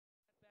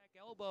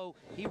elbow.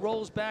 He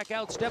rolls back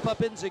out, step up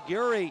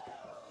enziguri.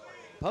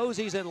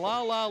 Posey's in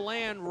la-la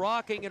land,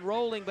 rocking and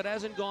rolling, but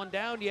hasn't gone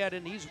down yet,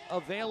 and he's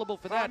available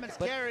for that.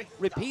 But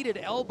repeated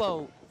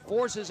elbow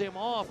forces him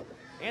off.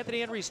 Anthony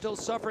Henry still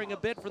suffering a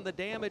bit from the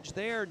damage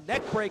there.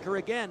 Neck breaker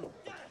again.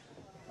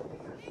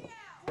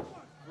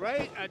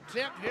 Great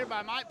attempt here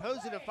by Mike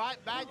Posey to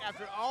fight back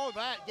after all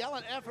that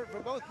yelling effort for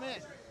both men.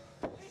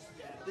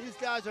 These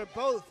guys are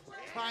both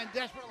trying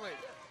desperately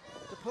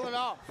to pull it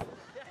off.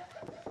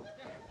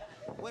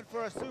 Went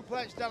for a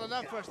suplex, not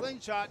enough for a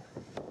slingshot.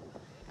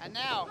 And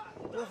now,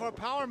 go for a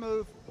power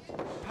move,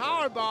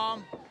 power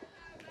bomb.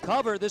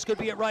 Cover, this could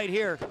be it right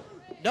here.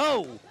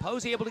 No,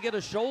 Posey able to get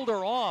a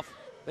shoulder off,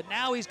 but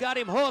now he's got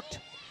him hooked.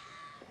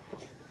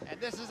 And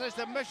this is a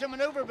submission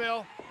maneuver,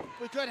 Bill.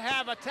 We could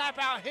have a tap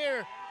out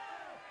here.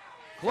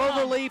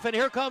 Clover Leaf, and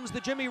here comes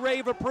the Jimmy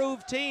Rave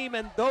approved team,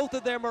 and both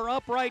of them are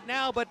up right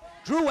now, but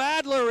Drew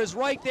Adler is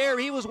right there.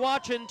 He was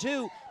watching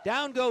too.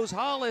 Down goes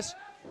Hollis.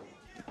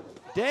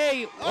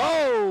 Day,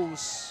 whoa,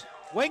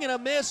 swing and a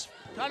miss,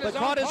 but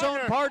caught his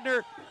own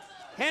partner,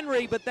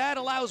 Henry, but that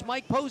allows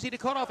Mike Posey to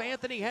cut off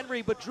Anthony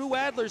Henry, but Drew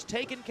Adler's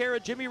taking care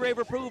of Jimmy Rave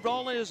approved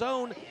all on his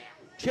own.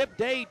 Chip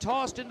Day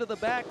tossed into the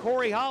back.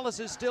 Corey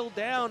Hollis is still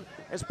down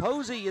as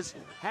Posey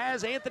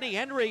has Anthony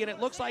Henry, and it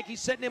looks like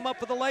he's setting him up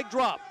for the leg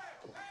drop.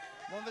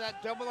 One for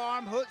that double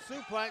arm hook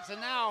suplex,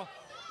 and now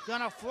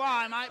gonna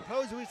fly. Mike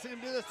Posey, we've seen him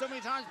do this so many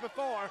times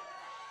before.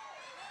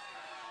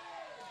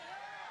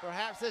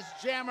 Perhaps this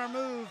jammer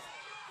move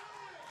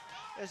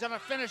is gonna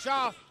finish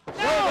off.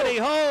 Nobody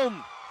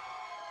home.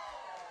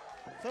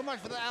 So much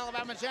for the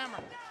Alabama jammer.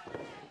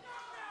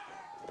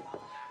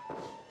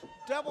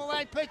 Double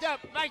leg picked up,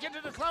 back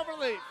into the Clover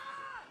Leaf.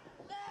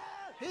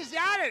 He's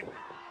got it.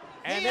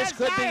 And this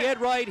could be it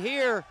right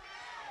here.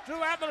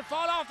 Drew Adler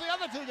fought off the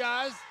other two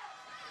guys,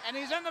 and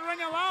he's in the ring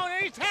alone,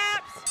 and he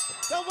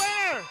taps the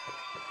winner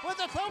with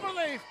the Clover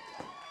Leaf.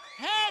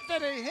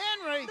 Anthony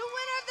Henry. The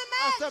winner of the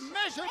match. A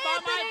submission by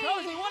Mike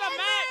Posey. What a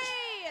match.